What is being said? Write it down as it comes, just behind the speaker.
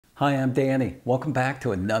Hi, I'm Danny. Welcome back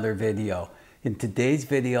to another video. In today's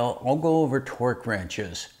video, I'll go over torque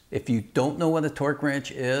wrenches. If you don't know what a torque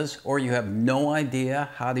wrench is, or you have no idea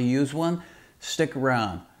how to use one, stick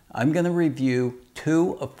around. I'm going to review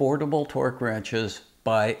two affordable torque wrenches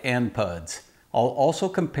by Anpuds. I'll also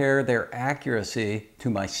compare their accuracy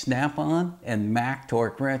to my Snap-on and Mac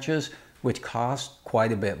torque wrenches, which cost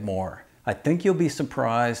quite a bit more. I think you'll be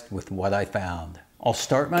surprised with what I found. I'll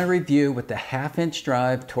start my review with the 1/2-inch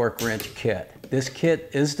drive torque wrench kit. This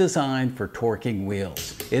kit is designed for torquing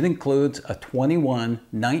wheels. It includes a 21,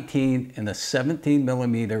 19, and a 17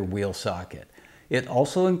 millimeter wheel socket. It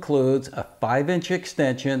also includes a 5-inch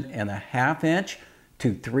extension and a 1/2-inch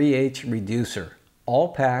to 3/8 reducer, all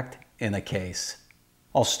packed in a case.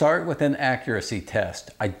 I'll start with an accuracy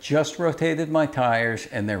test. I just rotated my tires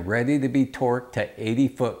and they're ready to be torqued to 80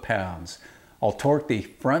 foot-pounds. I'll torque the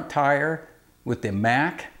front tire with the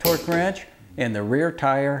Mac torque wrench and the rear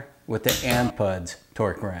tire with the Anpuds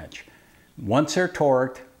torque wrench. Once they're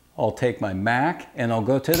torqued, I'll take my Mac and I'll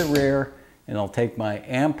go to the rear, and I'll take my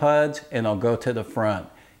Anpuds and I'll go to the front,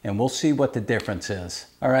 and we'll see what the difference is.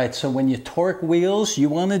 All right, so when you torque wheels, you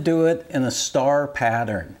want to do it in a star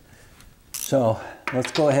pattern. So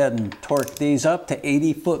let's go ahead and torque these up to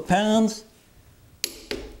 80 foot-pounds.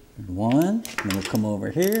 One, and we'll come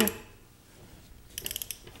over here.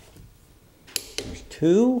 There's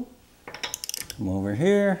two, come over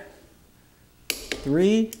here,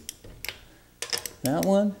 three, that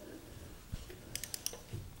one,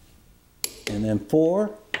 and then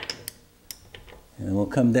four, and we'll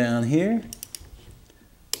come down here.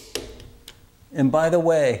 And by the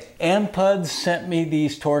way, Anpuds sent me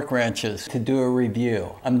these torque wrenches to do a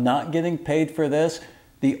review. I'm not getting paid for this.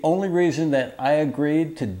 The only reason that I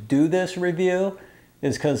agreed to do this review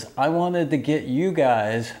is because I wanted to get you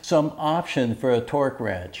guys some option for a torque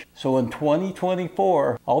wrench. So in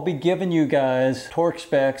 2024, I'll be giving you guys torque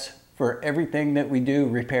specs for everything that we do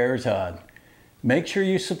repairs on. Make sure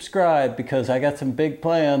you subscribe because I got some big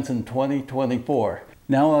plans in 2024.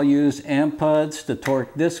 Now I'll use Anpuds to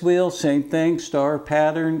torque this wheel, same thing, star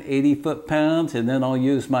pattern, 80 foot-pounds, and then I'll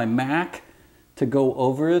use my Mac to go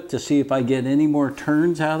over it to see if I get any more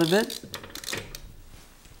turns out of it.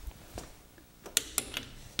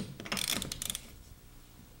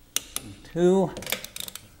 Two,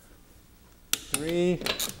 three,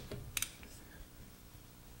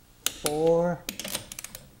 four,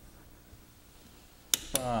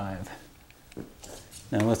 five.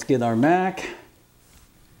 Now let's get our Mac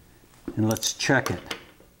and let's check it.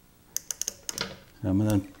 I'm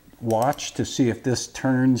going to watch to see if this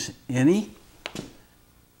turns any.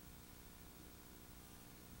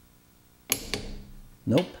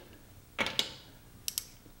 Nope.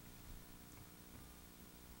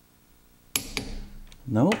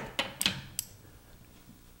 Nope.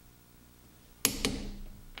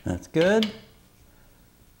 That's good.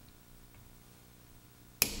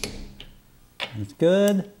 That's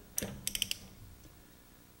good.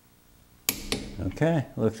 Okay,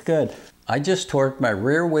 looks good. I just torqued my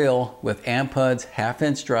rear wheel with Anpuds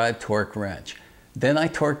 1/2-inch drive torque wrench. Then I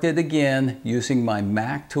torqued it again using my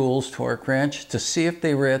Mac Tools torque wrench to see if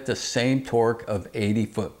they were at the same torque of 80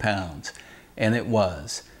 foot-pounds. And it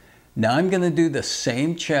was. Now I'm going to do the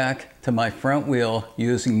same check to my front wheel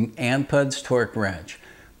using Anpuds torque wrench.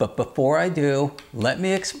 But before I do, let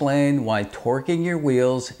me explain why torquing your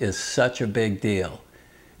wheels is such a big deal.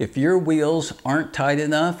 If your wheels aren't tight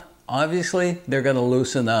enough, obviously they're going to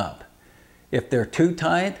loosen up. If they're too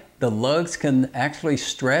tight, the lugs can actually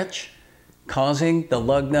stretch, causing the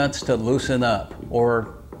lug nuts to loosen up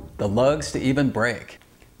or the lugs to even break.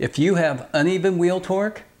 If you have uneven wheel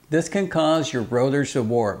torque, this can cause your rotors to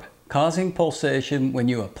warp, causing pulsation when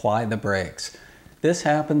you apply the brakes. This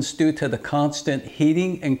happens due to the constant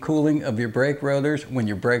heating and cooling of your brake rotors when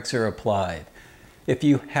your brakes are applied. If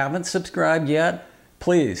you haven't subscribed yet,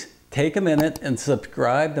 please take a minute and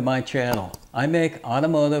subscribe to my channel. I make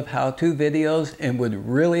automotive how-to videos and would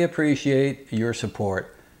really appreciate your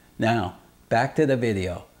support. Now, back to the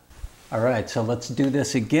video. All right, so let's do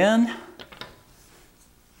this again.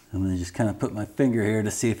 I'm going to just kind of put my finger here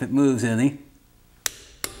to see if it moves any.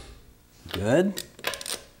 Good.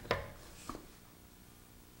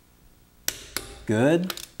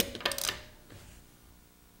 Good.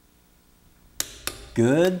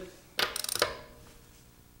 Good.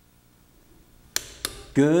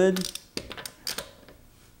 Good.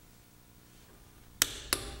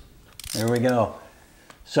 There we go.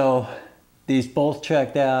 So these both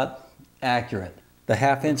checked out accurate. The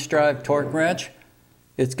 1/2-inch drive torque wrench,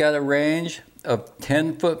 it's got a range of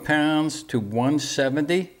 10 foot-pounds to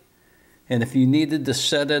 170. And if you needed to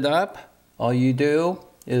set it up, all you do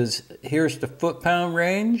is here's the foot-pound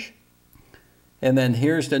range, and then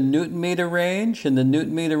here's the Newton-meter range, and the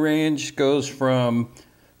Newton-meter range goes from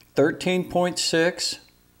 13.6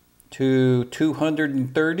 to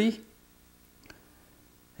 230.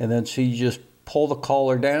 And then so you just pull the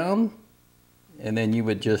collar down, and then you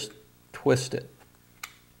would just twist it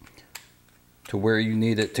to where you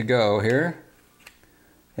need it to go here.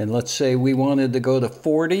 And let's say we wanted to go to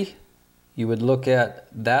 40. You would look at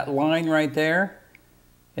that line right there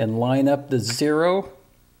and line up the 0,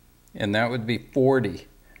 and that would be 40.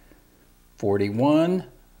 41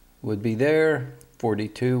 would be there,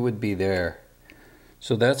 42 would be there.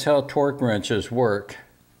 So that's how torque wrenches work.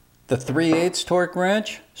 The 3/8 torque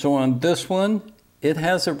wrench, so on this one, it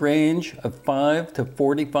has a range of 5 to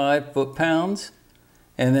 45 foot-pounds.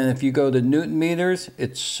 And then if you go to Newton meters,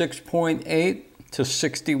 it's 6.8 to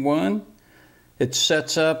 61. It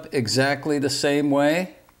sets up exactly the same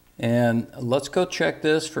way. And let's go check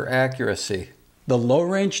this for accuracy. The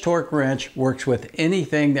low-range torque wrench works with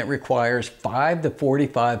anything that requires 5 to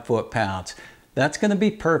 45 foot-pounds. That's going to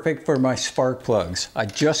be perfect for my spark plugs. I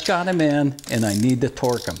just got them in and I need to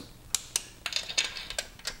torque them.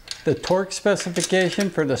 The torque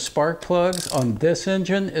specification for the spark plugs on this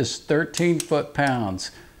engine is 13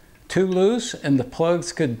 foot-pounds. Too loose and the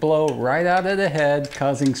plugs could blow right out of the head,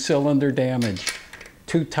 causing cylinder damage.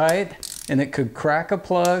 Too tight and it could crack a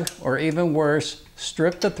plug, or even worse,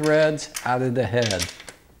 strip the threads out of the head.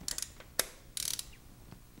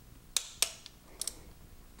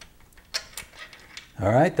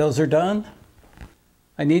 All right, those are done.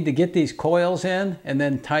 I need to get these coils in and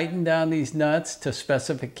then tighten down these nuts to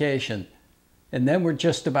specification. And then we're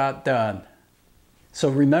just about done. So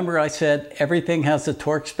remember I said everything has a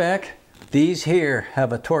torque spec? These here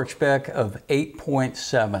have a torque spec of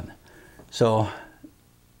 8.7. So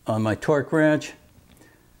on my torque wrench,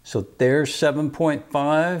 so there's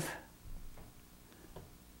 7.5,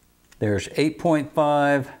 there's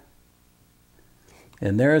 8.5,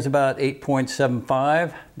 and there's about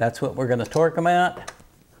 8.75. That's what we're going to torque them at.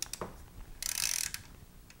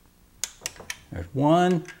 There's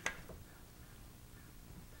 1,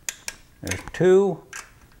 there's 2,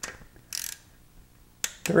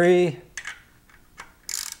 3,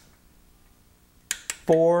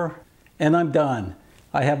 4, and I'm done.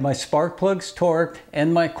 I have my spark plugs torqued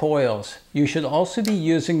and my coils. You should also be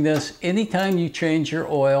using this anytime you change your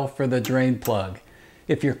oil for the drain plug.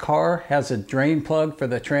 If your car has a drain plug for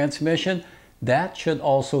the transmission, that should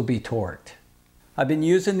also be torqued. I've been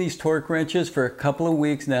using these torque wrenches for a couple of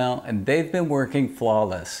weeks now and they've been working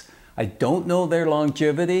flawless. I don't know their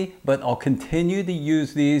longevity, but I'll continue to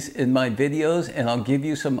use these in my videos and I'll give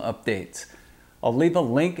you some updates. I'll leave a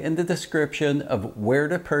link in the description of where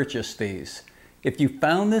to purchase these. If you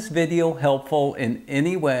found this video helpful in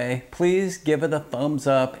any way, please give it a thumbs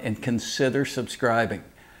up and consider subscribing.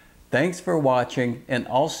 Thanks for watching, and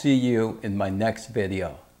I'll see you in my next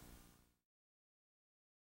video.